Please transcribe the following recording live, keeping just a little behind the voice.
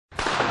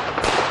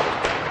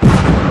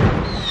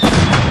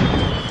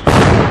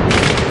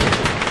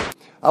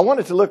I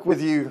wanted to look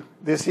with you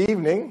this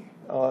evening,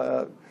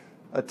 a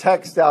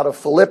text out of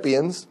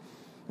Philippians.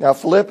 Now,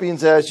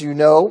 Philippians, as you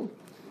know,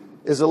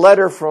 is a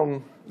letter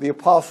from the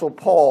Apostle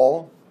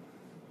Paul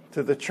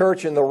to the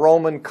church in the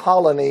Roman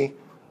colony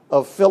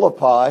of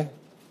Philippi.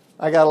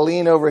 I got to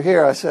lean over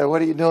here. I said,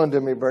 "What are you doing to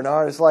me,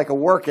 Bernard?" It's like a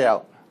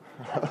workout.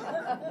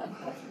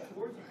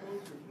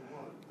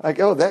 I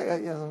go,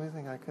 let me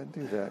think I could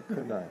do that,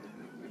 couldn't I?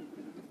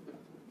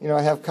 You know,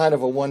 I have kind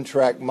of a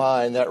one-track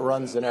mind that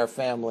runs in our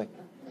family.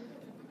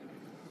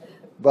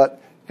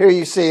 But here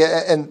you see,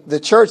 and the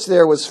church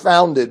there was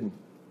founded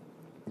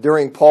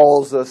during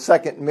Paul's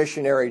second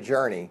missionary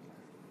journey,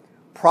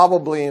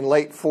 probably in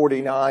late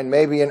 49,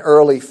 maybe in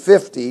early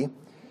 50.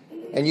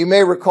 And you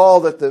may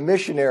recall that the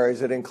missionaries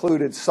that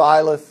included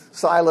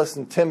Silas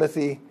and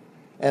Timothy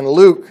and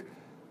Luke,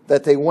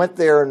 that they went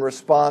there in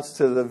response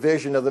to the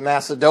vision of the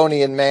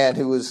Macedonian man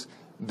who was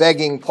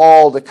begging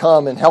Paul to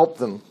come and help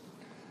them.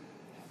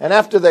 And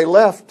after they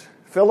left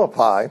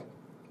Philippi,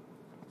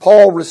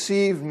 Paul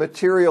received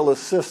material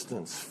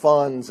assistance,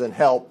 funds, and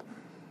help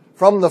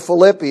from the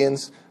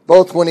Philippians,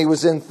 both when he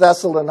was in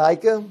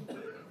Thessalonica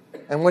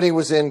and when he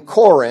was in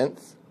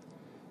Corinth.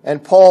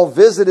 And Paul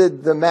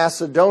visited the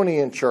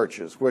Macedonian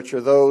churches, which are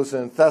those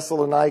in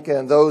Thessalonica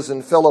and those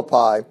in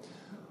Philippi,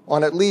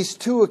 on at least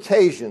 2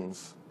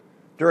 occasions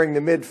during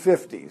the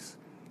mid-50s.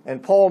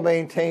 And Paul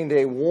maintained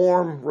a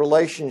warm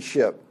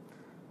relationship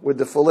with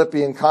the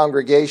Philippian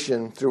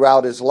congregation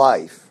throughout his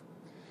life.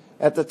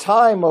 At the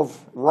time of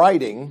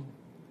writing,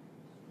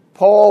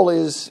 Paul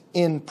is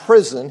in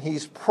prison.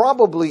 He's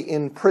probably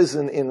in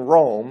prison in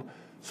Rome.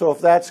 So if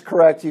that's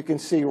correct, you can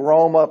see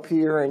Rome up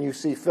here and you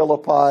see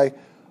Philippi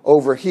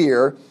over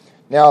here.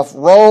 Now, if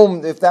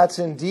Rome, if that's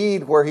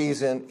indeed where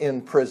he's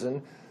in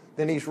prison,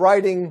 then he's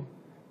writing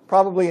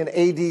probably in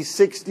AD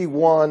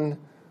 61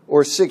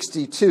 or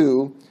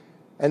 62.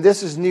 And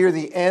this is near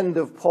the end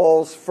of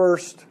Paul's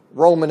first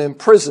Roman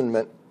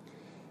imprisonment.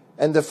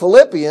 And the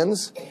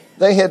Philippians,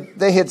 they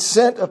had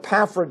sent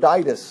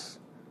Epaphroditus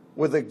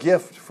with a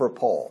gift for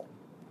Paul.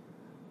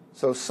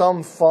 So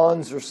some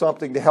funds or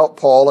something to help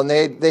Paul. And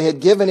they had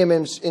given him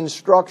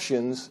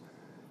instructions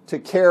to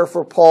care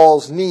for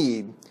Paul's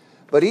need.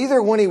 But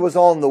either when he was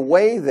on the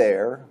way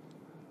there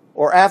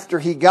or after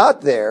he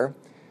got there,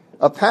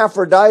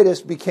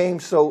 Epaphroditus became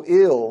so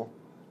ill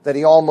that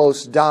he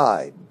almost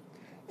died.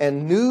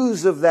 And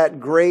news of that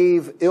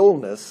grave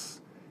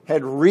illness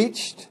had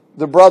reached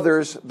the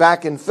brothers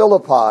back in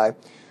Philippi,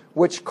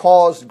 which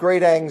caused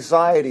great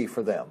anxiety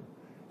for them.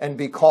 And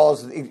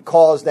because it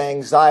caused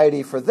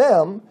anxiety for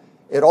them,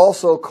 it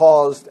also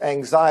caused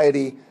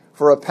anxiety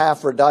for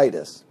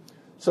Epaphroditus.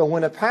 So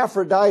when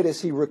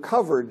Epaphroditus, he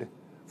recovered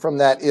from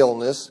that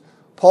illness,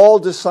 Paul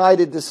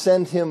decided to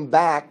send him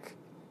back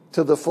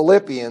to the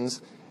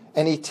Philippians,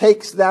 and he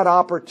takes that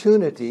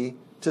opportunity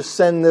to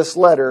send this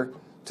letter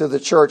to the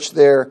church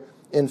there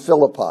in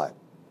Philippi.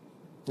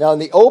 Now, in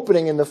the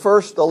opening, in the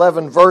first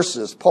 11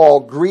 verses, Paul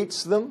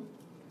greets them.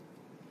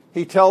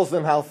 He tells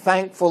them how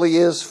thankful he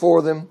is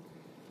for them,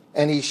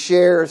 and he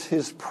shares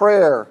his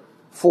prayer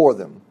for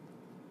them.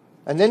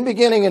 And then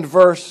beginning in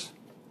verse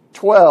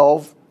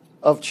 12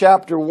 of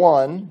chapter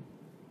 1,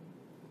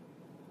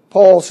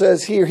 Paul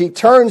says here, he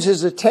turns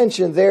his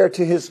attention there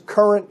to his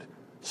current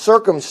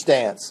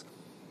circumstance.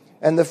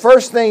 And the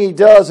first thing he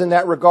does in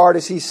that regard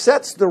is he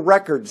sets the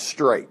record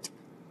straight.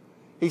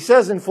 He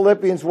says in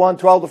Philippians 1,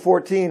 12 to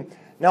 14,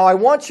 "Now I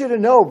want you to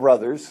know,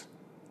 brothers,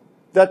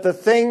 that the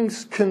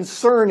things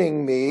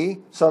concerning me,"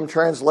 some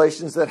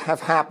translations that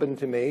have happened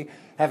to me,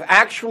 "have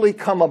actually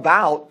come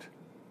about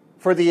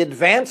for the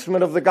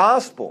advancement of the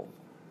gospel,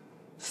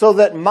 so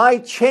that my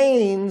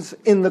chains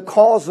in the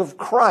cause of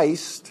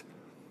Christ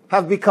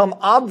have become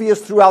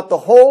obvious throughout the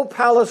whole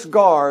palace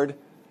guard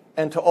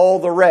and to all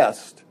the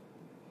rest.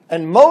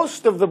 And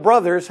most of the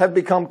brothers have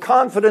become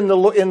confident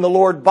in the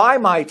Lord by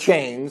my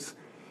chains,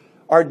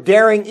 are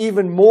daring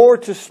even more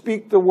to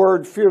speak the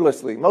word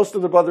fearlessly." Most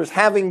of the brothers,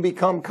 having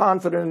become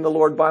confident in the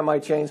Lord by my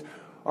chains,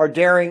 are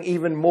daring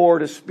even more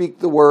to speak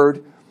the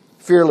word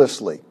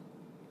fearlessly.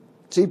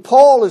 See,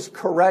 Paul is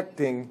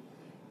correcting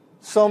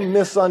some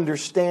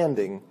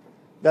misunderstanding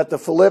that the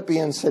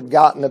Philippians had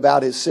gotten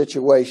about his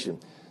situation.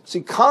 See,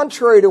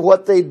 contrary to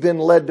what they'd been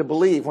led to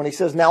believe, when he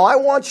says, "Now I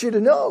want you to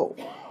know,"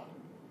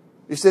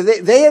 you see,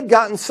 they had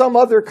gotten some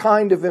other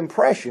kind of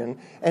impression,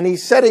 and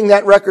he's setting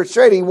that record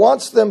straight. He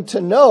wants them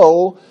to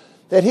know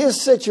that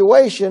his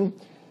situation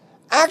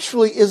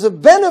actually is a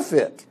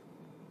benefit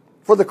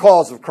for the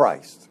cause of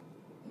Christ,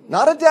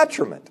 not a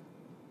detriment.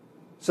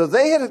 So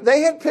they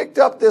had picked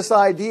up this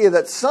idea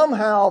that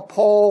somehow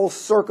Paul's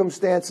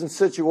circumstance and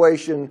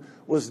situation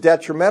was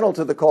detrimental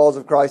to the cause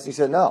of Christ. He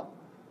said, "No,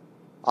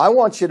 I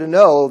want you to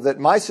know that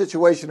my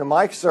situation and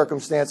my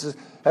circumstances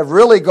have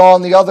really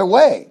gone the other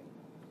way."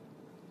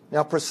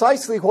 Now,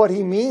 precisely what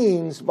he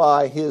means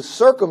by his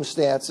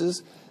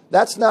circumstances,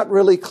 that's not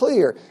really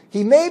clear.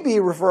 He may be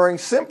referring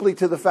simply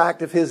to the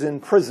fact of his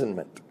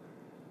imprisonment.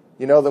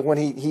 You know, that when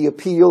he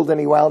appealed and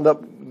he wound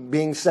up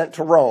being sent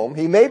to Rome.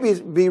 He may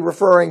be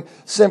referring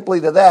simply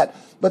to that.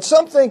 But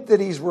some think that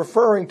he's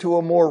referring to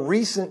a more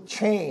recent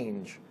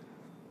change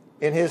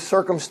in his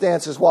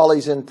circumstances while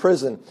he's in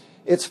prison.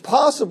 It's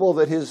possible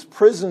that his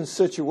prison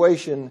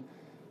situation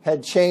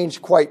had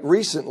changed quite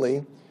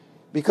recently,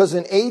 because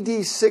in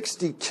AD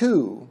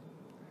 62,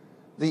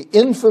 the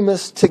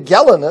infamous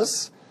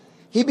Tigellinus,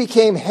 he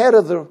became head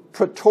of the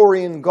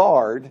Praetorian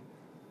Guard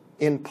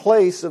in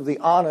place of the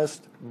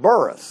honest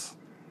Burrus.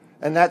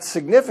 And that's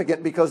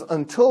significant because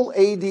until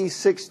AD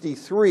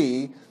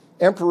 63,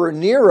 Emperor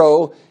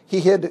Nero,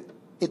 he had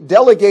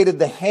delegated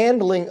the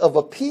handling of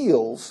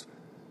appeals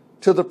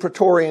to the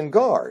Praetorian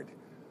Guard.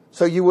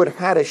 So you would have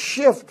had a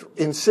shift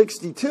in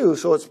 62.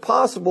 So it's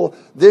possible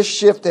this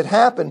shift had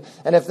happened.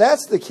 And if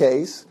that's the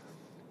case,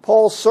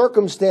 Paul's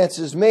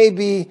circumstances may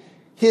be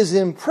his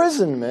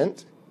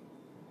imprisonment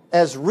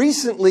as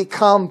recently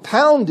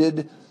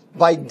compounded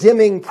by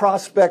dimming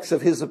prospects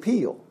of his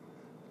appeal,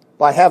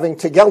 by having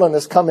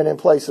Tigellinus come in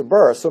place of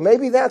Burrus. So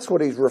maybe that's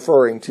what he's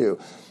referring to.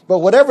 But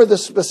whatever the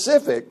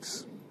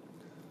specifics,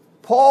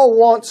 Paul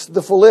wants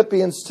the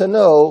Philippians to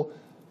know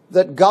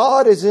that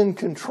God is in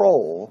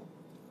control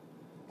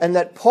and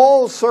that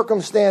Paul's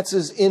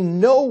circumstances in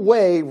no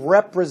way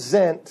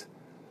represent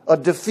a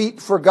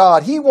defeat for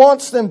God. He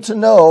wants them to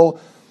know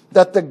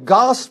that the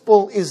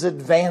gospel is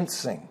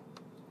advancing.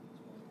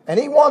 And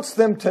he wants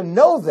them to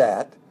know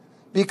that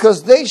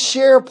because they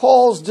share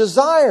Paul's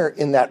desire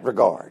in that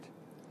regard.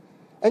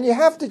 And you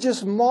have to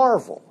just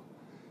marvel.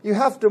 You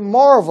have to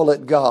marvel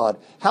at God,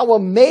 how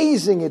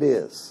amazing it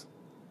is,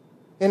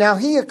 and how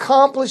he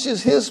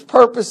accomplishes his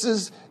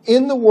purposes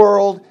in the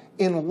world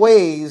in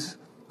ways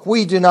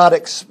we do not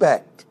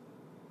expect.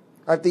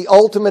 Right? The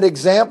ultimate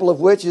example of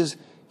which is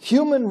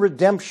human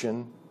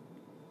redemption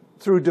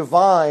through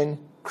divine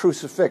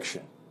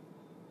crucifixion.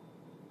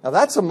 Now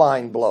that's a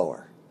mind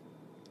blower.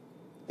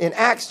 In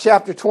Acts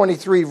chapter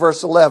 23,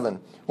 verse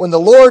 11, when the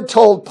Lord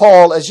told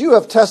Paul, "As you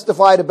have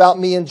testified about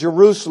me in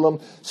Jerusalem,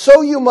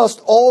 so you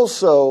must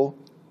also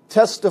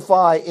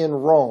testify in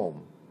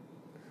Rome."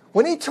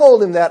 When he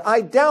told him that,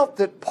 I doubt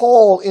that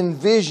Paul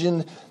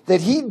envisioned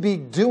that he'd be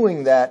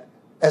doing that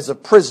as a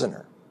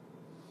prisoner.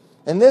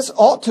 And this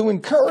ought to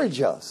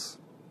encourage us.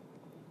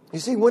 You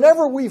see,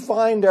 whenever we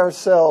find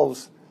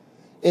ourselves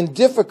in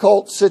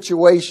difficult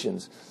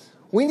situations,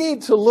 we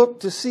need to look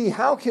to see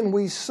how can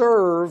we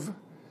serve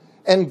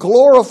and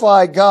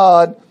glorify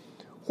God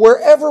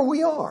wherever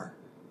we are,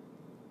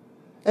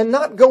 and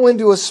not go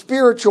into a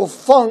spiritual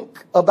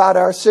funk about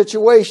our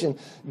situation.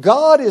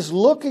 God is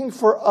looking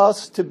for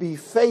us to be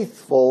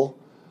faithful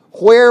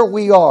where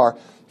we are,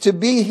 to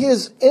be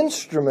his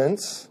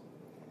instruments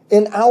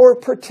in our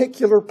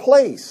particular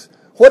place,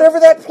 whatever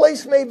that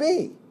place may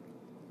be.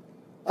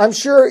 I'm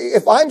sure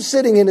if I'm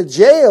sitting in a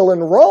jail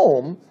in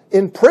Rome,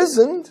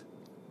 imprisoned,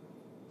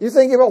 you're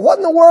thinking about, what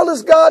in the world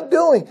is God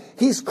doing?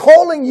 He's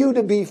calling you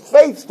to be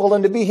faithful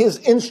and to be his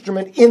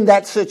instrument in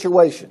that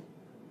situation.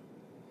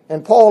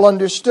 And Paul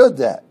understood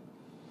that.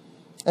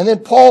 And then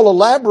Paul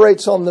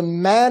elaborates on the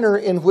manner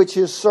in which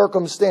his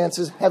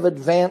circumstances have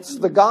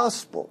advanced the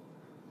gospel.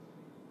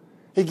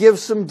 He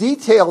gives some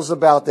details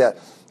about that.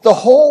 The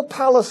whole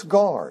palace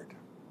guard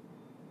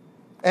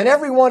and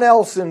everyone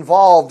else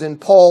involved in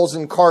Paul's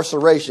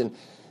incarceration,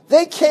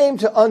 they came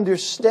to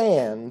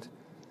understand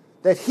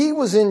that he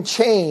was in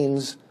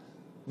chains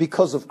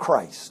because of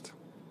Christ.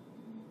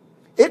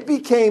 It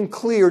became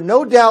clear,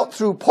 no doubt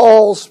through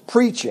Paul's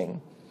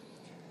preaching,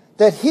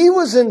 that he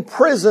was in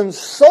prison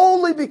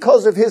solely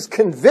because of his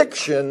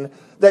conviction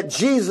that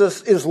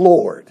Jesus is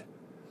Lord.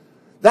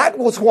 That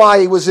was why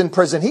he was in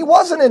prison. He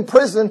wasn't in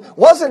prison,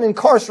 wasn't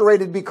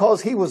incarcerated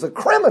because he was a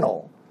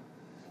criminal.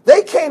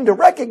 They came to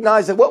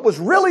recognize that what was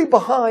really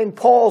behind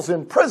Paul's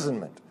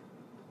imprisonment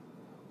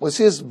was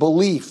his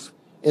belief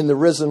in the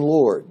risen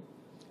Lord.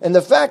 And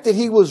the fact that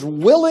he was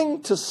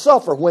willing to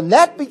suffer, when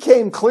that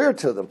became clear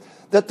to them,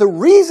 that the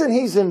reason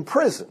he's in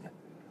prison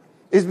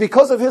is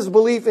because of his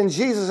belief in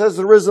Jesus as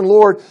the risen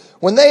Lord,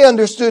 when they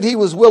understood he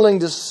was willing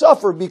to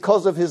suffer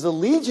because of his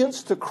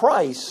allegiance to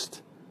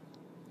Christ,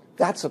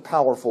 that's a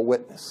powerful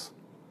witness.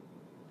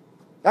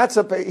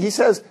 He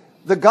says,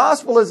 the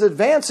gospel is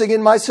advancing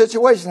in my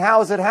situation. How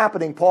is it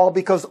happening, Paul?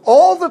 Because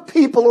all the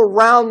people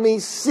around me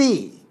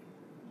see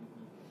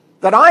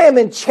that I am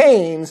in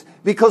chains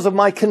because of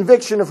my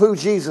conviction of who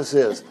Jesus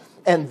is.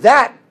 And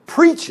that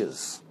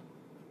preaches.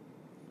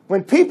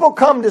 When people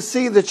come to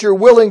see that you're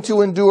willing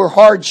to endure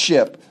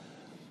hardship,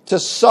 to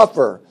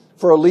suffer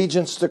for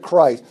allegiance to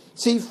Christ.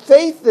 See,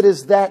 faith that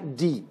is that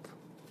deep,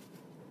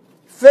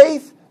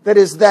 faith that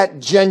is that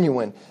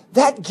genuine,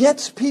 that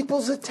gets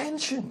people's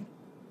attention.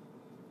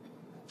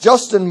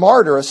 Justin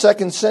Martyr, a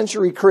 2nd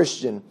century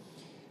Christian,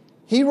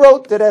 he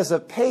wrote that as a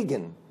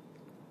pagan,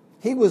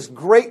 he was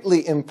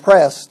greatly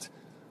impressed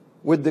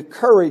with the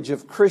courage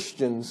of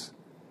Christians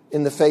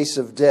in the face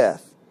of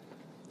death.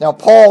 Now,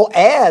 Paul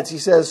adds, he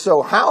says,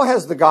 so how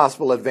has the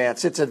gospel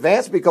advanced? It's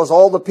advanced because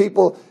all the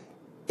people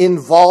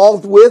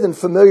involved with and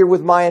familiar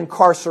with my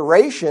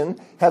incarceration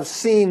have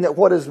seen that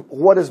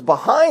what is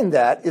behind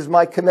that is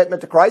my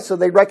commitment to Christ. So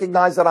they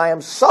recognize that I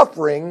am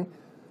suffering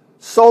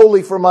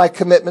solely for my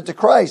commitment to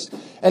Christ.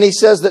 And he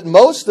says that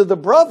most of the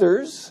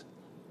brothers,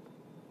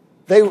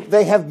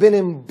 they have been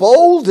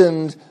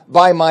emboldened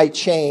by my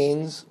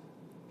chains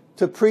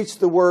to preach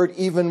the word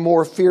even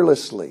more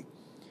fearlessly.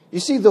 You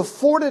see, the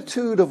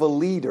fortitude of a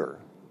leader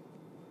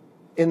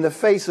in the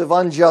face of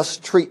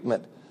unjust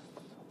treatment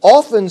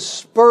often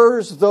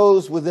spurs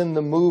those within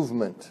the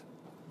movement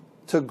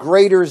to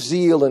greater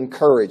zeal and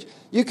courage.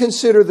 You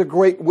consider the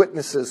great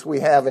witnesses we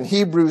have in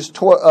Hebrews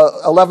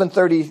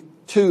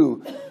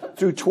 11:32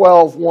 through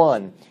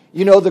 12:1.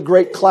 You know, the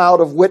great cloud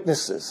of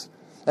witnesses.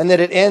 And that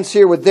it ends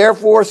here with,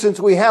 therefore, since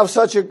we have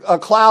such a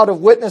cloud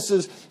of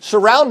witnesses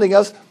surrounding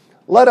us,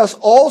 let us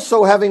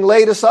also, having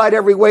laid aside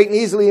every weight and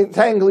easily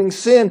entangling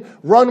sin,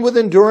 run with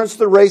endurance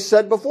the race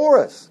set before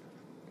us.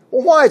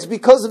 Well, why? It's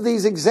because of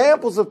these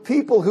examples of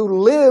people who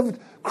lived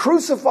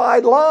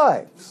crucified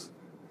lives,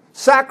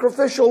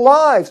 sacrificial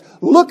lives.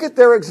 Look at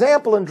their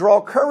example and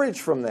draw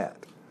courage from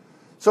that.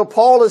 So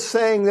Paul is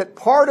saying that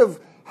part of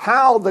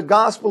how the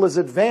gospel is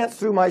advanced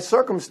through my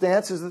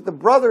circumstance is that the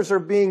brothers are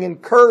being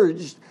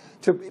encouraged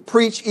to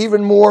preach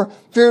even more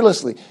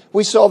fearlessly.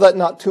 We saw that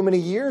not too many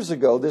years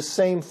ago, this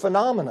same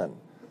phenomenon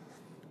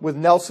with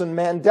Nelson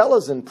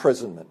Mandela's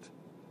imprisonment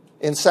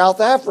in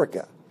South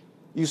Africa.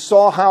 You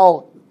saw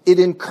how it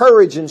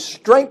encouraged and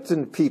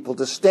strengthened people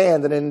to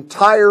stand, and an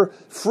entire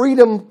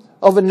freedom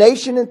of a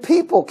nation and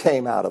people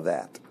came out of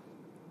that.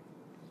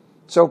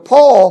 So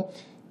Paul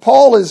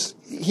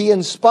he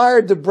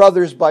inspired the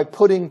brothers by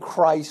putting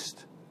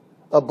Christ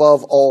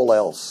above all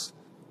else,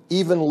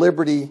 even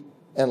liberty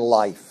and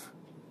life.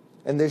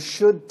 And this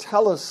should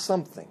tell us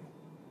something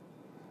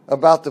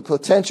about the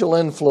potential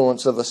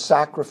influence of a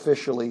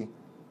sacrificially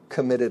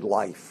committed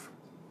life.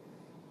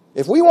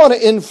 If we want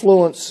to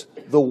influence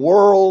the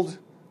world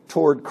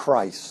toward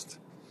Christ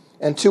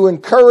and to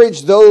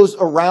encourage those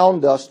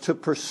around us to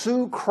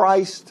pursue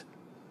Christ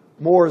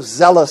more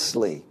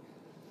zealously,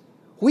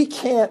 we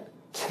can't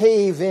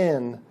cave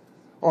in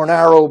on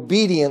our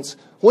obedience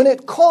when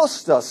it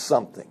costs us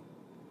something.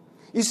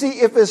 You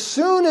see, if as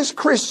soon as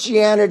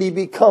Christianity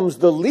becomes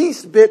the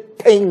least bit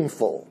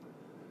painful,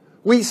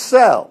 we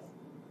sell.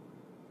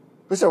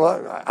 We say,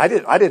 well, I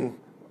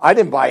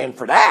didn't buy in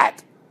for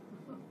that.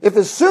 If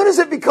as soon as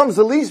it becomes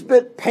the least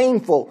bit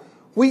painful,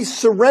 we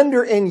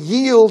surrender and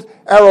yield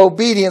our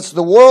obedience,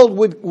 the world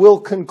will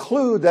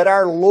conclude that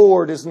our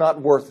Lord is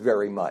not worth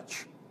very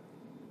much.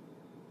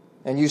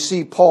 And you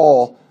see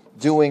Paul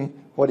doing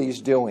what he's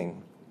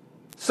doing.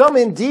 Some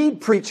indeed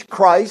preach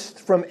Christ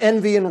from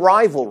envy and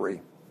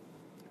rivalry,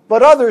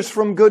 but others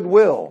from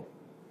goodwill.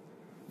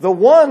 The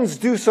ones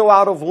do so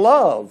out of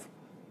love,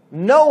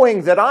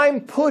 knowing that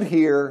I'm put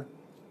here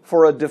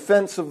for a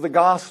defense of the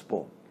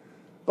gospel.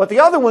 But the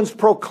other ones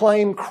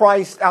proclaim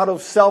Christ out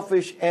of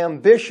selfish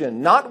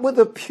ambition, not with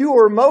a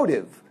pure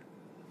motive,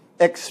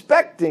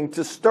 expecting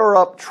to stir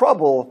up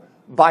trouble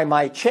by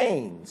my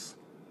chains.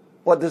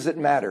 What does it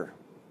matter?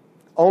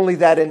 Only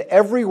that in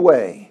every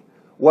way,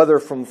 whether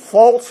from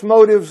false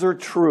motives or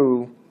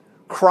true,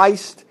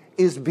 Christ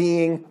is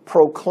being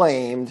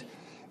proclaimed,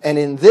 and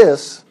in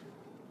this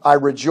I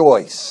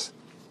rejoice.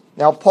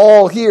 Now,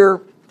 Paul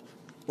here,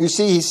 you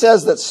see, he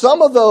says that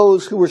some of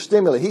those who were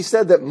stimulated, he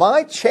said that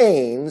my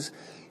chains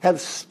have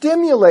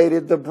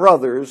stimulated the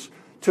brothers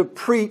to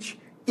preach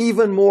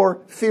even more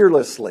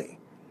fearlessly.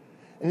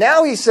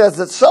 Now he says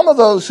that some of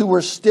those who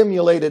were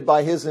stimulated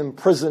by his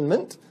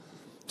imprisonment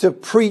to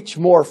preach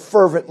more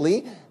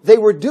fervently, they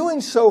were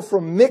doing so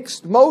from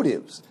mixed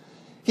motives.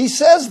 He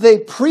says they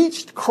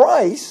preached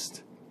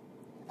Christ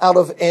out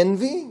of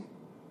envy,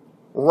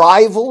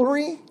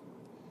 rivalry,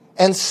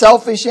 and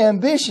selfish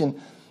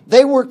ambition.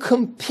 They were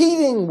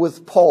competing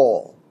with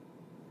Paul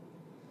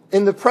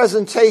in the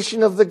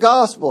presentation of the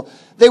gospel.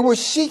 They were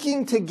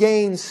seeking to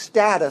gain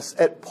status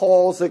at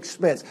Paul's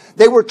expense.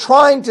 They were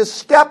trying to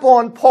step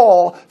on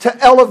Paul to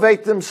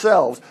elevate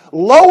themselves.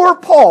 Lower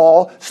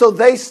Paul so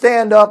they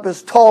stand up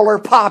as taller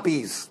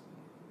poppies.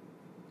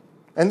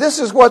 And this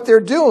is what they're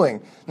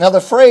doing. Now,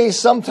 the phrase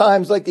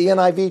sometimes, like the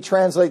NIV,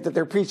 translate that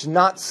they're preached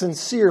not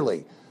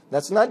sincerely.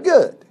 That's not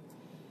good.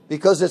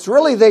 Because it's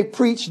really they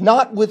preached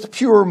not with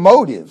pure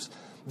motives.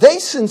 They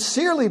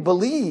sincerely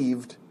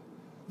believed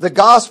the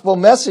gospel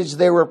message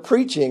they were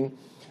preaching,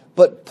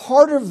 but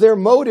part of their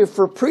motive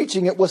for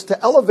preaching it was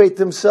to elevate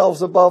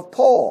themselves above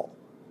Paul.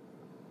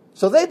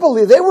 So they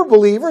were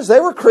believers, they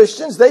were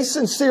Christians, they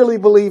sincerely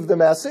believed the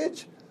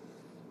message,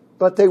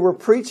 but they were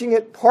preaching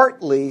it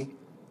partly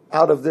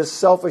out of this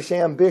selfish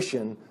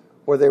ambition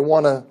where they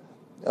want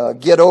to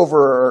get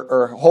over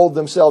or hold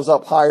themselves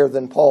up higher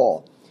than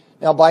Paul.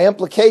 Now, by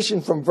implication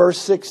from verse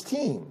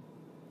 16,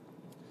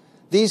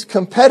 these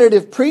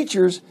competitive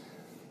preachers,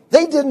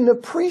 they didn't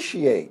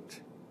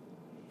appreciate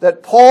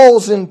that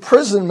Paul's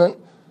imprisonment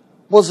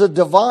was a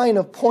divine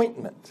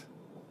appointment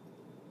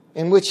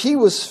in which he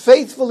was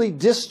faithfully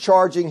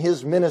discharging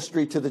his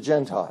ministry to the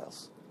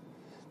Gentiles.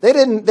 They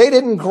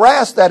didn't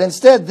grasp that.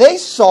 Instead, they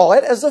saw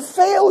it as a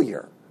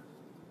failure.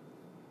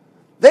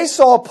 They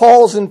saw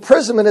Paul's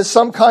imprisonment as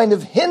some kind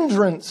of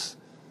hindrance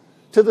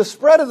to the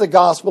spread of the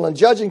gospel. And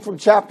judging from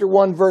chapter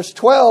 1, verse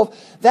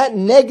 12, that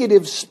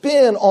negative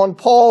spin on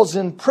Paul's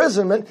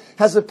imprisonment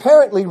has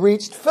apparently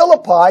reached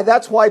Philippi.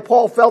 That's why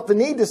Paul felt the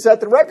need to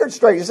set the record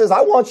straight. He says,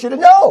 I want you to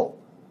know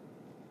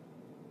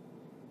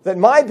that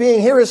my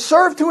being here has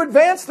served to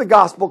advance the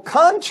gospel,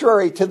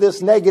 contrary to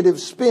this negative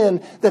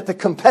spin that the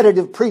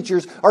competitive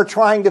preachers are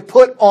trying to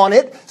put on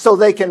it so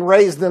they can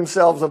raise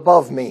themselves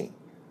above me.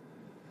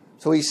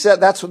 So he said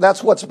that's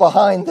what's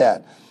behind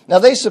that. Now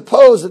they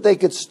suppose that they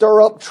could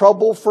stir up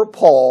trouble for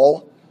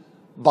Paul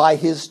by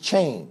his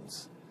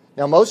chains.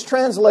 Now most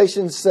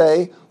translations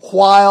say,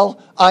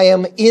 while I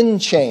am in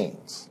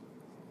chains.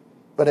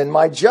 But in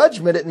my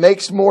judgment, it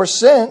makes more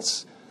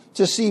sense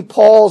to see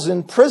Paul's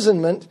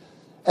imprisonment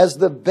as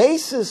the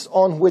basis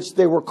on which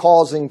they were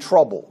causing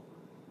trouble.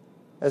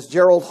 As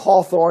Gerald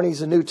Hawthorne,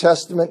 he's a New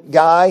Testament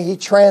guy, he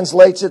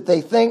translates it,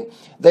 they think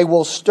they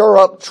will stir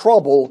up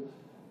trouble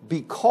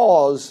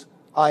because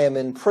I am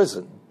in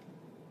prison.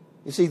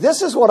 You see,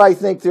 this is what I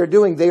think they're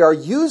doing. They are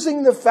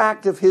using the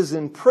fact of his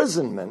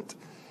imprisonment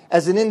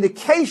as an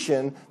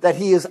indication that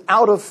he is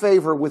out of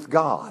favor with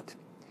God.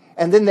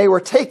 And then they were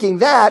taking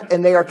that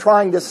and they are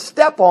trying to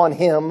step on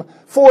him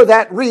for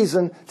that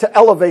reason to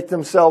elevate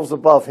themselves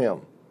above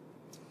him.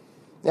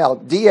 Now,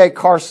 D.A.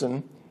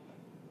 Carson,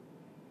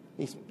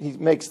 he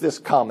makes this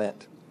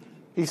comment.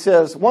 He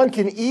says, one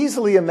can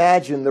easily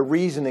imagine the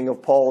reasoning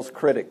of Paul's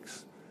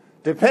critics.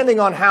 Depending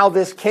on how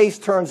this case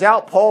turns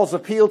out, Paul's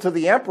appeal to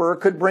the emperor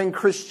could bring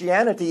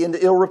Christianity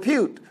into ill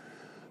repute.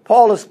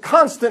 Paul is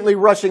constantly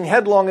rushing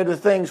headlong into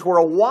things where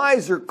a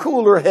wiser,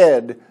 cooler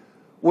head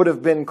would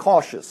have been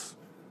cautious.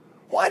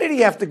 Why did he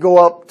have to go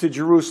up to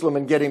Jerusalem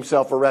and get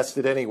himself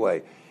arrested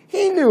anyway?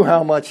 He knew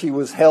how much he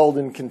was held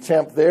in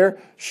contempt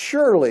there.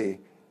 Surely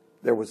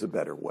there was a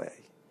better way.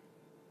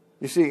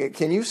 You see,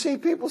 can you see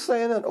people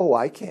saying that? Oh,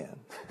 I can.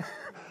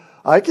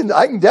 I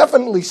can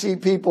definitely see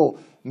people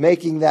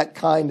making that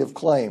kind of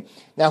claim.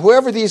 Now,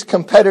 whoever these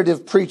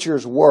competitive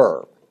preachers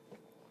were,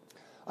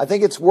 I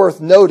think it's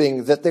worth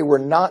noting that they were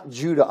not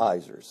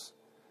Judaizers.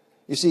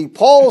 You see,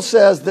 Paul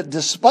says that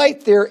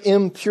despite their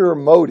impure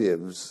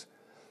motives,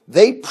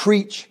 they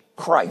preach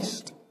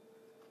Christ.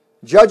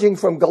 Judging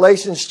from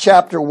Galatians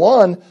chapter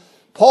 1,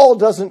 Paul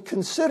doesn't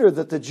consider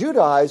that the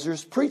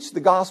Judaizers preach the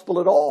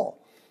gospel at all.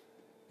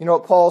 You know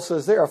what Paul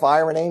says there? If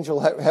I or an angel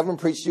haven't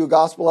preached you a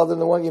gospel other than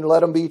the one, let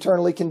them be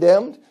eternally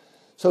condemned.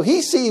 So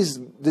he sees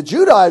the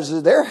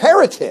Judaizers, they're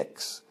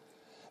heretics.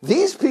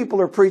 These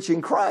people are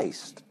preaching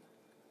Christ.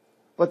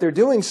 But they're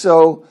doing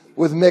so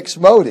with mixed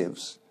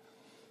motives.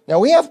 Now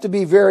we have to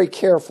be very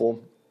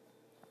careful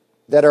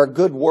that our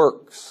good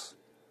works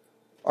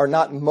are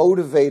not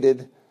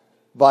motivated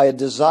by a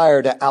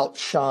desire to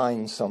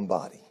outshine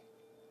somebody.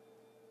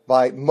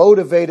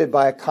 Motivated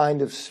by a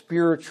kind of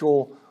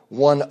spiritual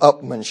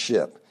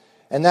one-upmanship.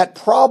 And that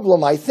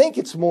problem, I think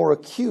it's more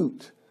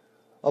acute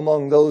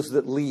among those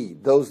that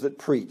lead, those that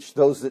preach,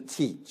 those that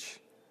teach,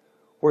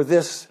 where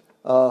this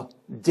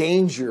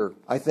danger,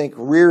 I think,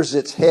 rears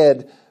its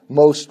head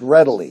most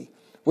readily.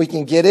 We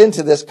can get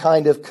into this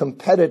kind of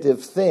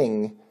competitive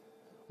thing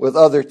with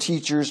other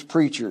teachers,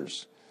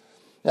 preachers.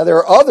 Now, there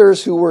are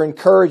others who were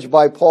encouraged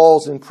by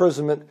Paul's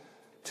imprisonment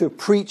to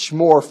preach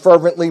more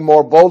fervently,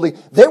 more boldly.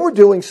 They were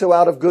doing so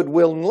out of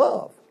goodwill and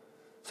love.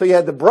 So you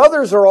had the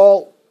brothers are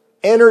all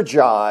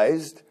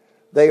energized.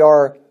 They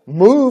are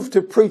moved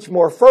to preach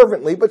more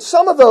fervently, but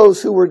some of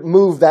those who were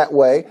moved that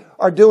way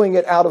are doing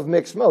it out of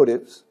mixed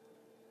motives.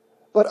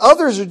 But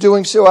others are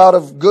doing so out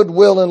of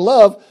goodwill and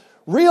love,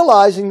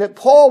 realizing that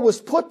Paul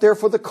was put there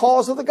for the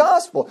cause of the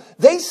gospel.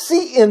 They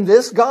see in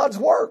this God's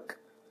work.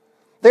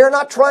 They are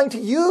not trying to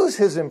use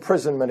his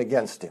imprisonment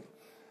against him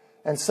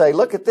and say,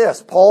 look at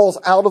this, Paul's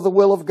out of the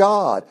will of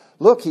God.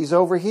 Look, he's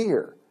over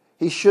here.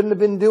 He shouldn't have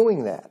been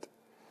doing that.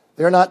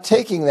 They're not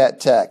taking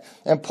that tack.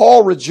 And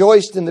Paul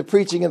rejoiced in the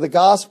preaching of the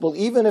gospel,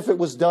 even if it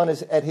was done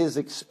at his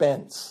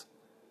expense.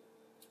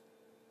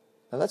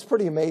 Now that's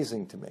pretty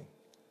amazing to me.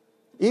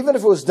 Even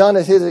if it was done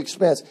at his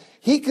expense,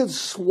 he could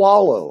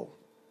swallow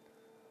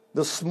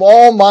the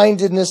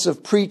small-mindedness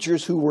of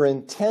preachers who were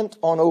intent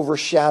on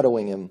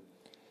overshadowing him,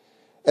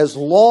 as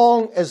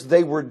long as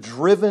they were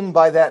driven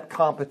by that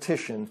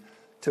competition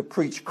to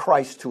preach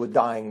Christ to a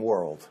dying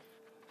world.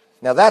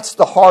 Now that's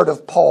the heart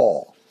of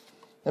Paul.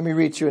 Let me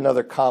read you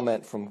another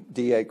comment from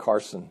D.A.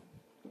 Carson.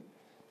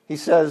 He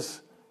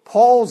says,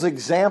 Paul's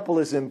example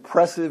is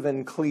impressive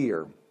and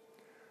clear.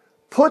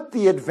 Put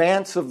the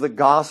advance of the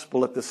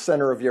gospel at the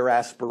center of your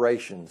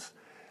aspirations.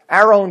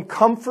 Our own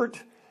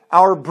comfort,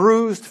 our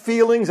bruised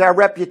feelings, our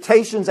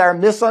reputations, our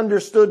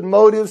misunderstood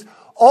motives,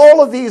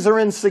 all of these are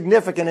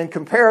insignificant in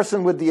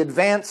comparison with the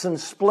advance and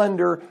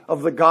splendor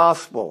of the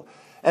gospel.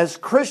 As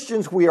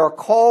Christians, we are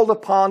called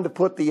upon to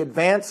put the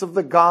advance of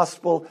the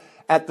gospel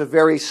at the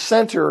very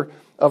center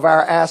of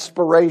our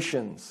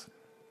aspirations.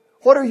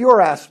 What are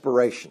your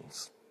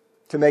aspirations?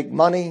 To make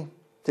money,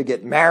 to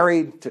get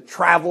married, to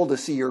travel, to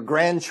see your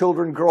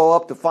grandchildren grow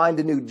up, to find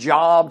a new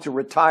job, to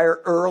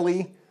retire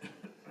early.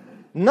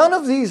 None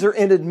of these are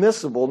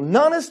inadmissible.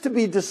 None is to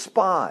be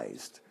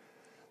despised.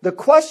 The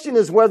question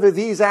is whether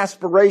these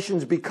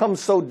aspirations become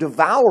so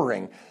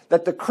devouring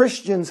that the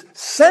Christian's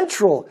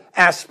central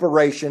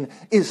aspiration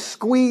is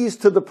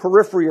squeezed to the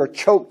periphery or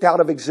choked out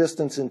of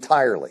existence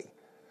entirely.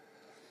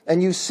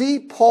 And you see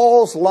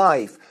Paul's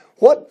life,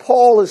 what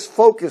Paul is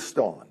focused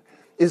on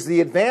is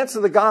the advance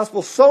of the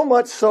gospel, so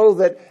much so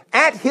that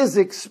at his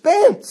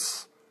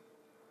expense,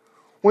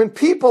 when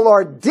people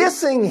are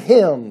dissing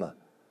him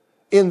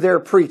in their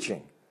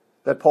preaching,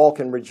 that Paul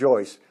can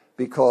rejoice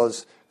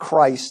because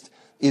Christ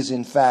is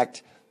in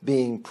fact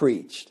being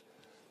preached.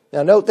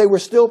 Now note, they were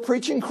still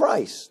preaching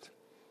Christ.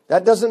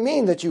 That doesn't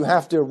mean that you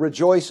have to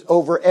rejoice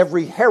over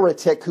every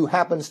heretic who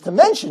happens to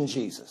mention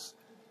Jesus.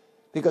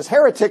 Because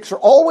heretics are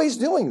always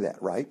doing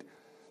that, right?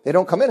 They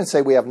don't come in and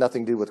say, we have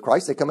nothing to do with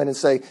Christ. They come in and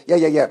say,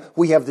 yeah,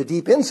 we have the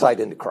deep insight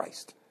into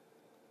Christ.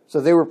 So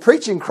they were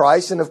preaching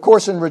Christ, and of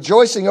course in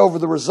rejoicing over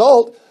the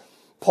result,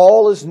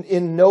 Paul is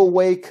in no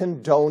way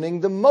condoning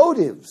the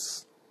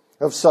motives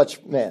of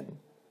such men.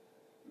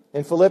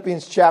 In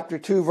Philippians chapter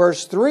 2,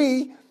 verse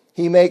 3,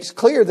 he makes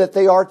clear that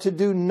they are to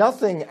do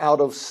nothing out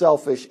of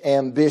selfish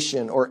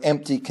ambition or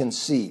empty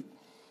conceit.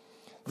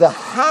 The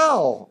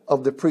how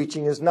of the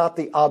preaching is not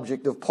the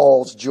object of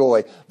Paul's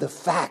joy. The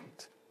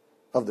fact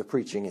of the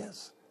preaching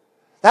is.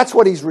 That's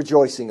what he's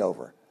rejoicing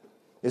over,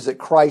 is that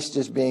Christ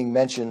is being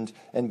mentioned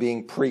and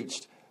being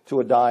preached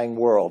to a dying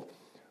world.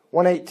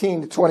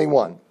 1:18 to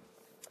 21.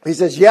 He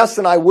says, yes,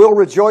 and I will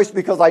rejoice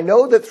because I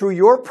know that through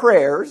your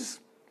prayers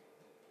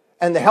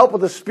and the help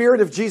of the Spirit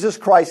of Jesus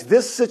Christ,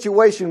 this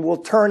situation will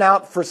turn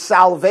out for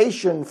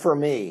salvation for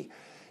me,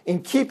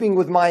 in keeping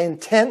with my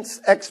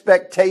intense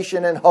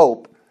expectation and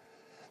hope,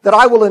 that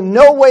I will in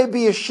no way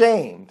be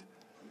ashamed,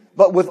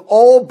 but with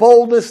all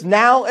boldness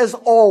now as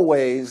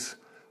always,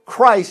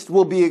 Christ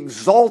will be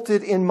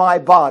exalted in my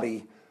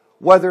body,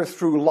 whether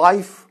through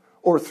life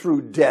or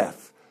through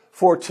death.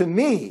 For to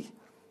me,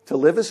 to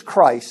live is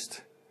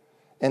Christ,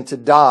 and to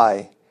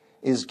die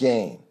is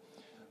gain.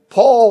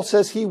 Paul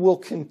says he will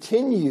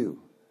continue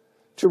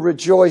to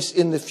rejoice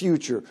in the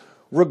future,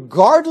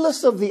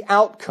 regardless of the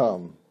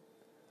outcome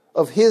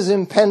of his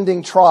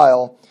impending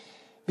trial,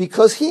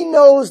 because he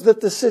knows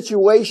that the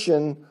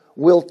situation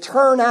will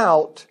turn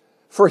out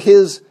for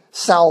his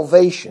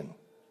salvation.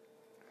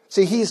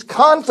 See, he's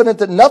confident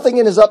that nothing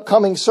in his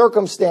upcoming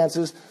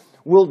circumstances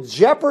will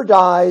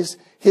jeopardize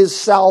his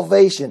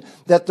salvation,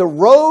 that the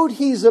road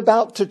he's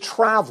about to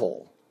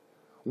travel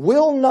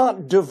will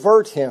not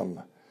divert him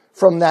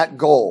from that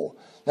goal.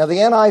 Now, the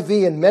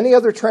NIV and many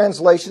other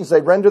translations,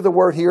 they render the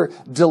word here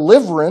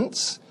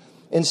deliverance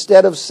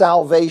instead of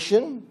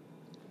salvation,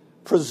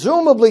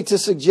 presumably to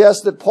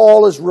suggest that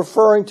Paul is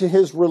referring to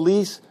his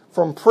release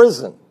from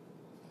prison.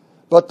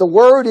 But the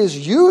word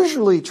is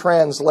usually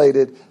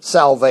translated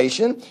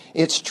salvation.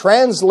 It's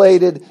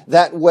translated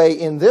that way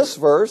in this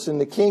verse, in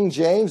the King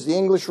James, the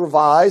English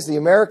Revised, the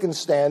American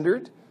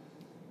Standard,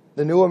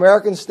 the New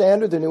American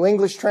Standard, the New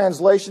English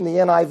Translation, the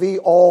NIV,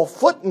 all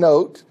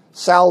footnote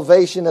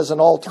salvation as an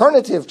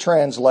alternative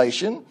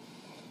translation.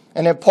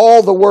 And in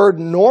Paul, the word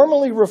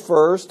normally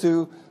refers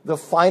to the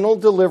final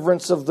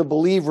deliverance of the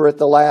believer at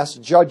the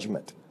last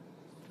judgment.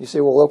 You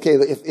say, well, okay,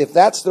 if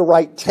that's the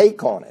right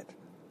take on it,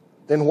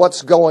 then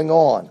what's going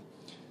on?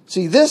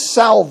 See, this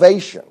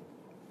salvation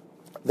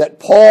that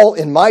Paul,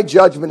 in my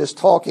judgment, is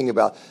talking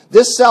about,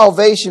 this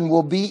salvation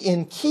will be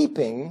in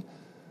keeping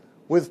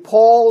with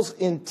Paul's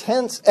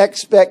intense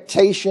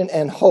expectation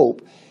and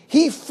hope.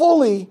 He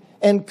fully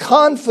and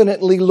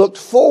confidently looked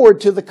forward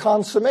to the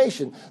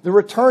consummation, the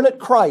return at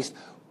Christ,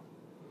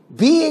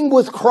 being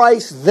with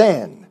Christ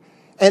then,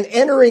 and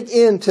entering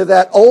into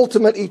that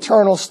ultimate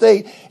eternal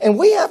state. And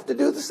we have to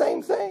do the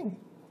same thing.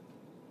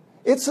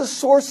 It's a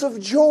source of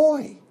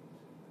joy.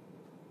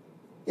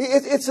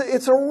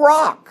 It's a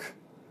rock.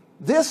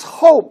 This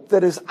hope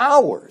that is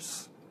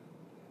ours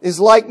is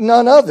like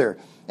none other.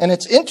 And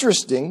it's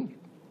interesting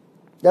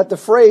that the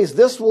phrase,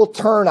 this will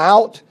turn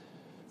out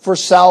for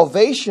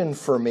salvation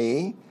for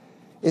me,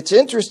 it's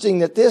interesting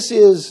that this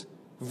is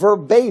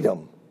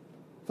verbatim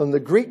from the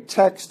Greek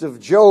text of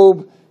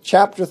Job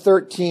chapter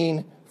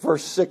 13,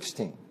 verse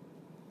 16.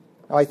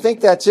 Now, I think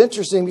that's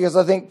interesting because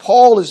I think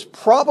Paul is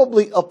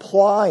probably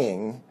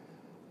applying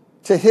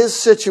to his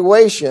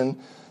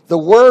situation the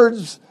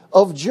words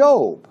of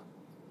Job.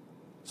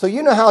 So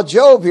you know how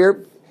Job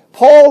here,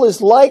 Paul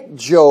is like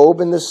Job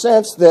in the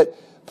sense that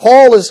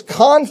Paul is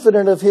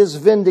confident of his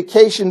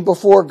vindication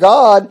before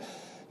God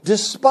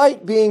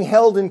despite being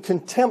held in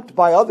contempt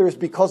by others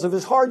because of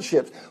his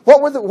hardships.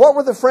 What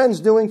were the friends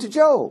doing to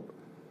Job?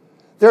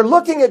 They're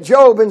looking at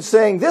Job and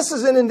saying, this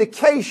is an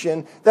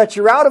indication that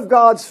you're out of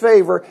God's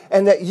favor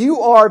and that you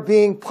are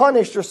being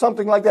punished or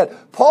something like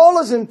that. Paul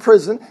is in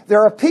prison.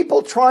 There are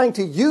people trying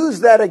to use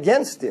that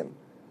against him.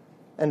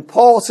 And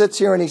Paul sits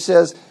here and he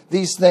says,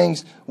 these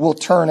things will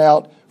turn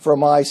out for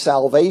my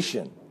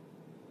salvation.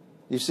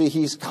 You see,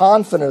 he's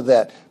confident of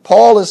that.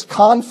 Paul is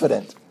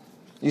confident,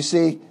 you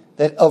see,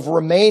 that of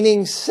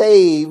remaining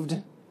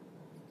saved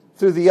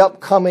through the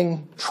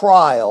upcoming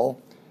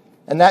trial.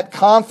 And that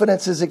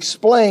confidence is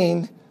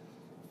explained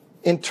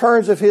in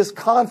terms of his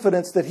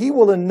confidence that he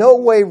will in no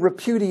way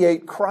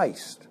repudiate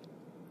Christ.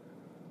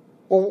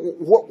 Well,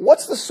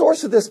 what's the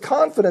source of this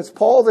confidence,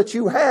 Paul, that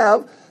you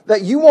have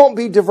that you won't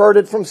be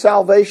diverted from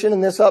salvation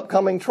in this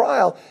upcoming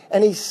trial?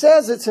 And he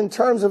says it's in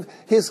terms of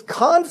his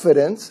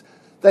confidence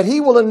that he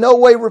will in no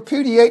way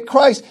repudiate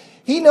Christ.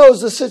 He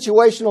knows the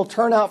situation will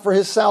turn out for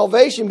his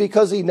salvation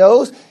because he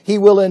knows he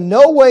will in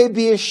no way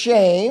be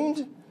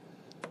ashamed,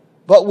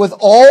 but with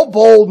all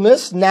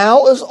boldness,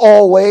 now as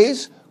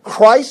always,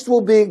 Christ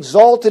will be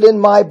exalted in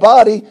my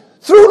body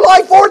through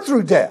life or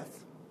through death.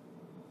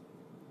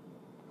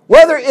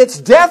 Whether it's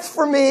death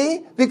for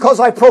me because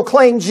I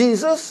proclaim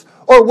Jesus,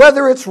 or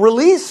whether it's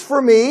release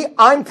for me,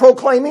 I'm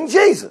proclaiming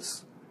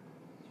Jesus.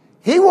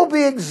 He will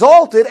be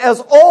exalted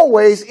as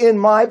always in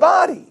my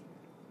body.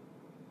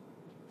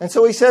 And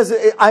so he says,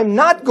 I'm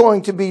not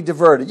going to be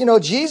diverted. You know,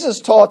 Jesus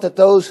taught that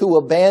those who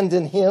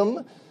abandon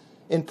him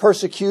in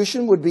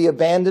persecution would be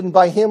abandoned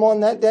by him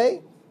on that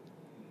day.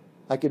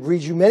 I could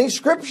read you many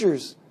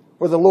scriptures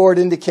where the Lord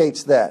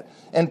indicates that.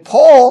 And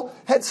Paul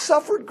had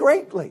suffered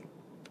greatly.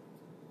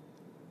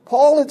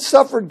 Paul had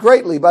suffered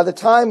greatly. By the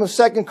time of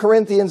 2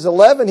 Corinthians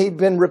 11, he'd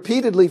been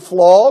repeatedly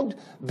flogged,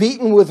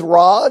 beaten with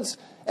rods,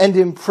 and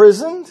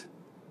imprisoned.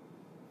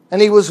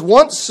 And he was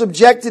once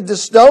subjected to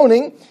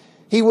stoning.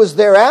 He was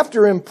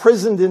thereafter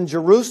imprisoned in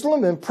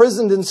Jerusalem,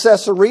 imprisoned in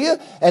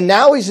Caesarea, and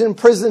now he's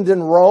imprisoned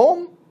in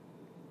Rome.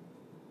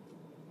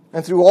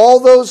 And through all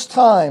those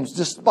times,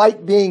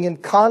 despite being in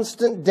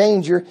constant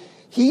danger,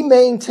 he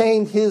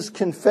maintained his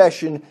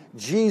confession,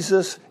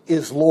 Jesus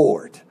is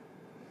Lord.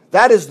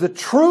 That is the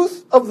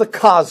truth of the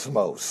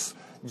cosmos.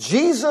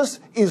 Jesus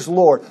is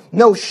Lord.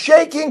 No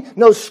shaking,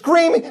 no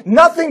screaming,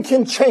 nothing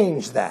can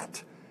change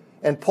that.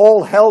 And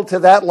Paul held to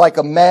that like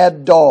a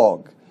mad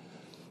dog.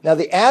 Now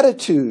the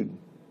attitude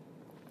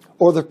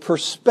or the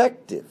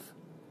perspective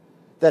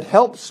that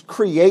helps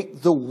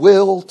create the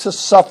will to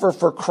suffer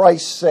for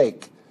Christ's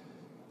sake,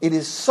 it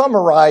is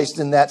summarized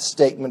in that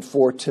statement,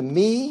 for to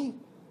me,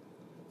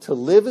 to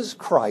live is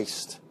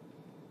Christ,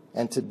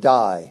 and to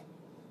die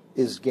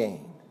is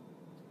gain.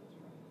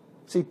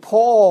 See,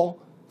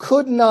 Paul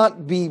could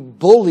not be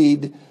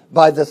bullied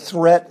by the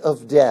threat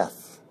of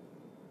death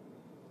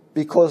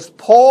because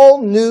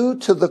Paul knew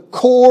to the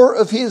core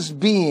of his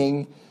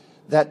being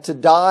that to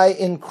die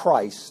in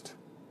Christ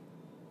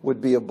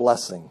would be a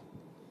blessing.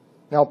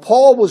 Now,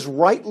 Paul was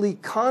rightly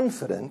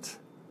confident,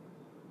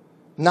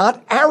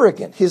 not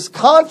arrogant. His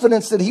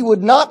confidence that he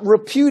would not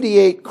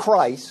repudiate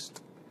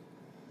Christ,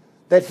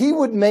 that he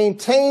would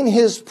maintain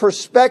his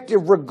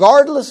perspective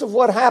regardless of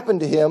what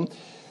happened to him,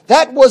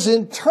 that was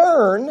in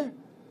turn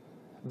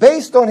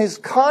based on his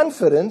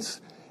confidence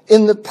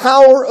in the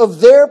power of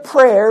their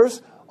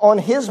prayers on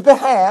his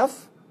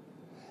behalf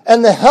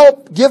and the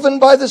help given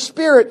by the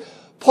Spirit.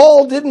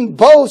 Paul didn't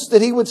boast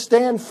that he would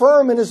stand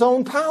firm in his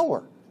own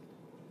power.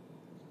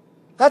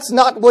 That's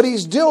not what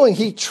he's doing.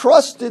 He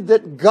trusted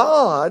that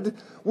God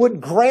would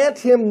grant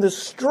him the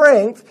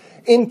strength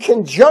in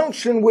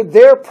conjunction with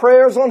their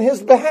prayers on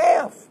his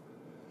behalf.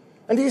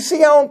 And do you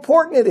see how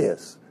important it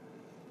is?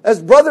 As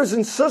brothers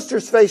and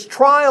sisters face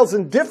trials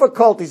and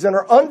difficulties and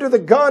are under the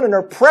gun and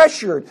are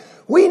pressured,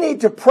 we need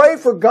to pray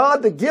for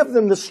God to give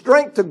them the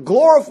strength to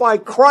glorify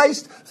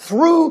Christ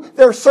through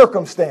their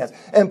circumstance.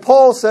 And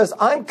Paul says,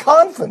 I'm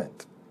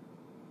confident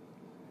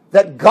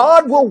that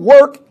God will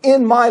work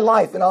in my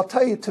life. And I'll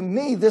tell you, to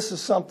me, this is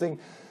something,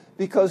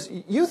 because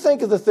you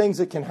think of the things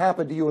that can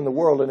happen to you in the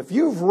world, and if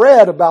you've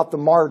read about the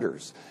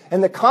martyrs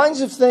and the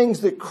kinds of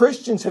things that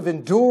Christians have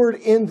endured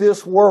in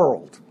this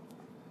world,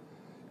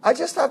 I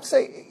just have to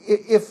say,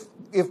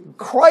 if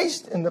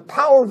Christ and the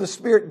power of the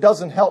Spirit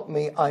doesn't help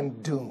me,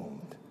 I'm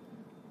doomed.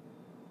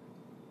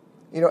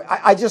 You know,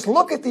 I just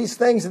look at these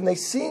things and they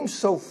seem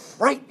so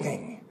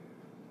frightening.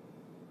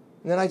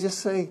 And then I just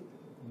say,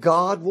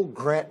 God will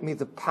grant me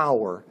the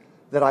power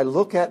that I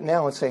look at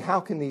now and say, how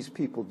can these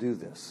people do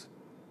this?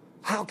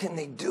 How can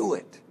they do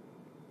it?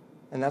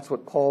 And that's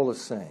what Paul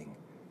is saying.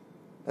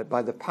 That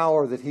by the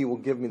power that he will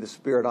give me the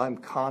Spirit, I'm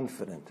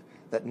confident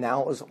that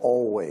now as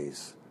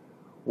always,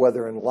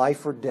 whether in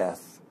life or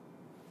death,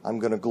 I'm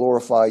going to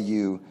glorify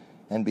you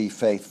and be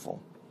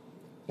faithful.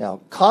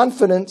 Now,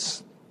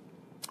 confidence,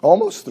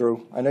 almost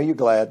through. I know you're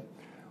glad.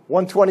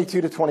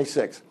 1:22 to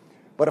 26.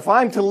 But if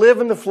I'm to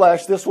live in the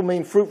flesh, this will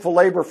mean fruitful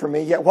labor for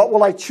me. Yet what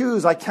will I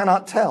choose? I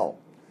cannot tell.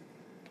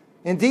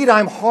 Indeed,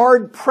 I'm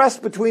hard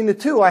pressed between the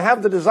two. I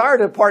have the desire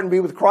to depart and be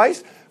with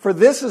Christ, for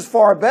this is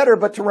far better,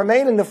 but to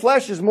remain in the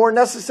flesh is more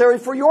necessary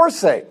for your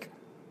sake.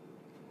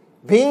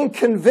 Being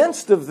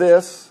convinced of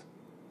this,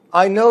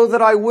 I know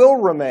that I will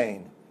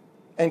remain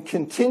and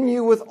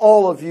continue with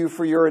all of you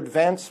for your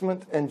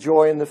advancement and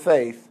joy in the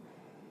faith,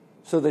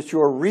 so that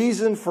your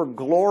reason for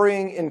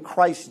glorying in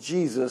Christ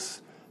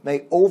Jesus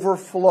may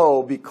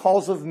overflow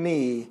because of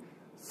me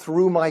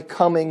through my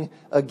coming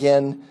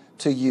again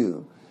to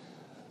you.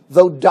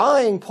 Though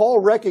dying, Paul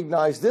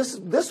recognized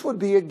this would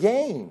be a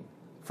gain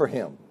for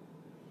him.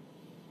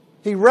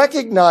 He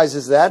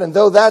recognizes that, and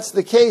though that's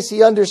the case,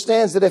 he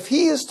understands that if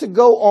he is to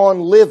go on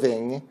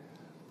living,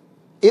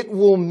 it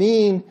will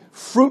mean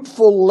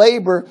fruitful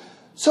labor.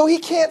 So he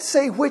can't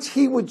say which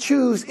he would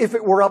choose if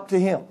it were up to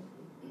him.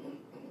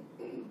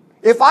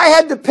 If I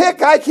had to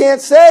pick, I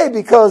can't say,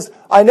 because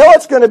I know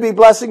it's going to be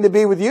blessing to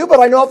be with you, but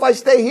I know if I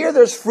stay here,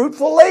 there's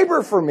fruitful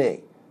labor for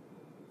me.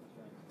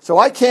 So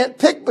I can't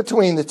pick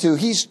between the two.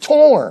 He's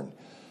torn.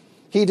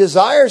 He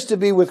desires to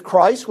be with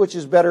Christ, which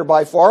is better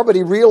by far, but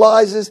he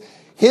realizes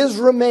his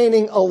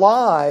remaining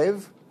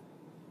alive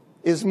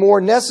is more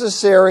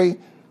necessary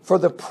for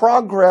the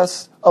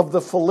progress of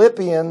the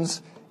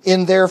Philippians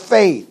in their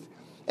faith.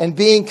 And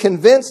being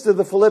convinced of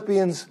the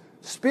Philippians'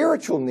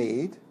 spiritual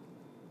need,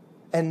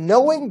 and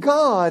knowing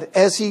God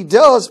as he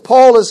does,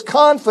 Paul is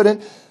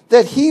confident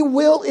that he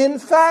will in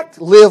fact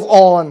live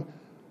on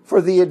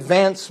for the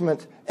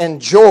advancement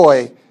and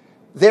joy,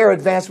 their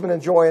advancement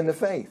and joy in the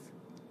faith.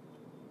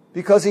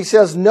 Because he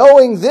says,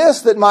 knowing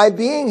this, that my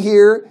being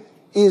here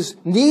is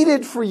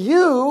needed for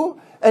you,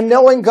 and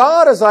knowing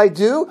God as I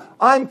do,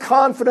 I'm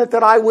confident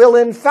that I will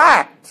in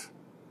fact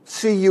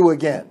see you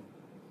again.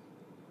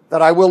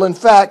 That I will in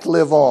fact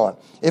live on.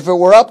 If it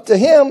were up to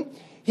him,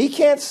 he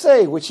can't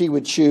say which he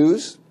would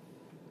choose,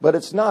 but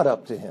it's not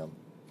up to him.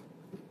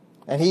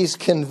 And he's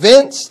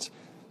convinced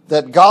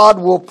that God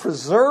will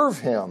preserve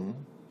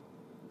him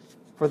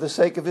for the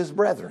sake of his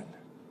brethren.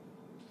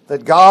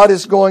 That God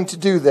is going to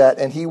do that,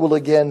 and he will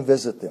again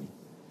visit them.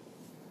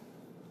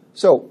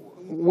 So,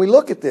 we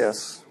look at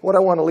this, what I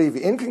want to leave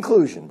you. In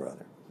conclusion,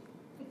 brother.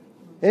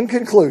 In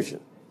conclusion,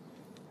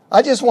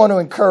 I just want to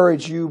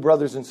encourage you,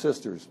 brothers and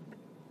sisters,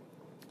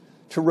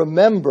 to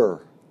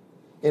remember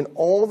in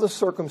all the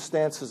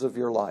circumstances of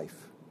your life,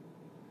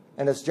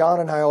 and as John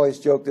and I always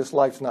joke, this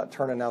life's not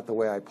turning out the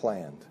way I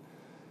planned.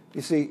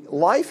 You see,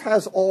 life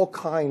has all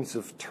kinds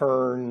of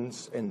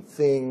turns and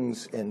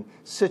things and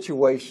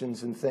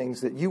situations and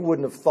things that you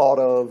wouldn't have thought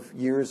of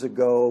years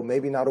ago,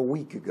 maybe not a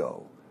week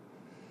ago.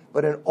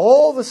 But in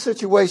all the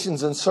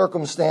situations and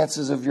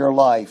circumstances of your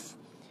life,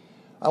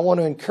 I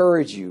want to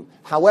encourage you,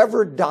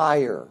 however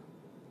dire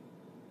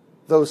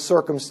those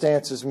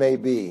circumstances may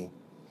be,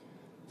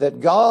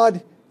 that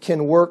God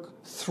can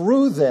work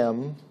through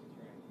them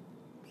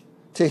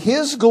to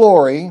his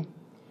glory,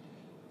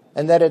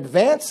 and that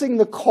advancing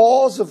the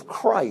cause of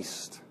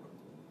Christ,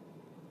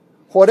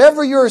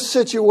 whatever your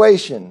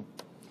situation,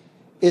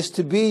 is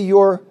to be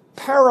your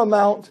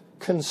paramount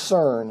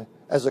concern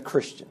as a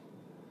Christian.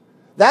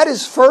 That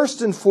is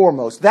first and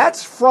foremost.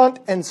 That's front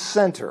and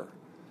center.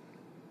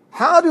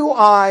 How do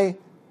I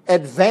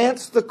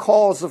advance the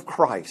cause of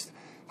Christ?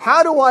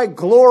 How do I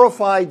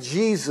glorify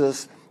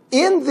Jesus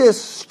in this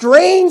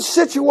strange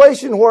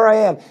situation where I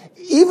am?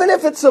 Even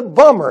if it's a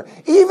bummer,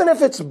 even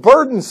if it's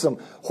burdensome,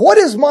 what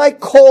is my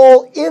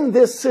call in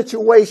this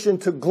situation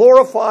to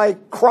glorify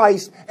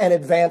Christ and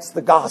advance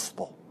the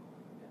gospel?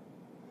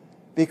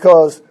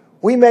 Because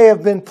we may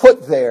have been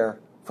put there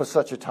for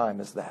such a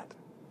time as that.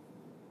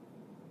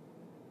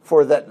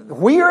 For that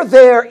we are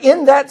there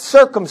in that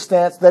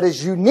circumstance that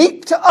is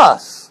unique to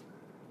us,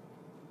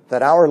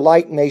 that our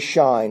light may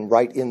shine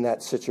right in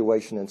that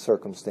situation and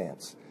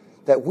circumstance.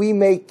 That we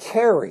may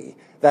carry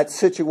that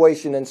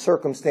situation and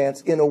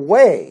circumstance in a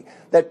way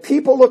that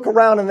people look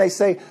around and they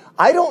say,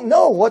 I don't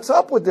know what's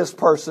up with this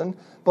person,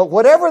 but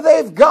whatever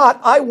they've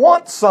got, I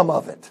want some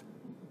of it.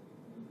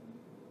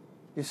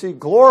 You see,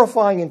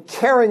 glorifying and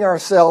carrying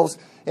ourselves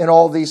in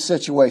all these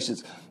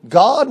situations.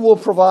 God will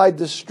provide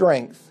the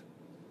strength,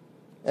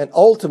 and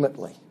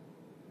ultimately,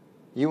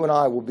 you and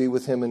I will be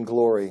with him in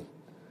glory,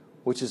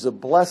 which is a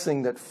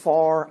blessing that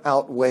far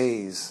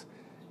outweighs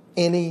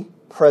any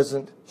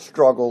present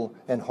struggle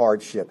and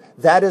hardship.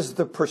 That is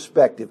the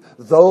perspective.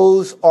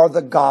 Those are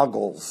the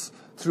goggles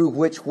through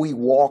which we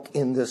walk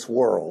in this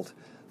world.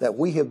 That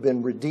we have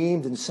been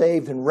redeemed and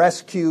saved and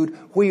rescued.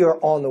 We are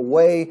on the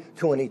way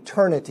to an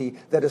eternity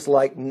that is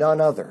like none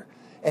other.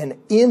 And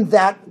in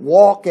that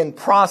walk and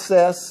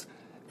process,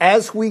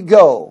 as we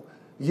go,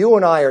 you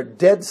and I are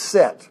dead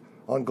set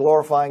on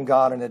glorifying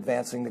God and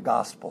advancing the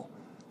gospel.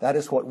 That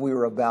is what we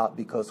are about,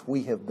 because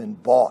we have been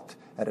bought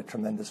at a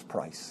tremendous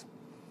price.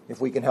 If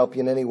we can help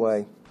you in any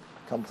way,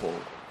 come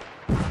forward.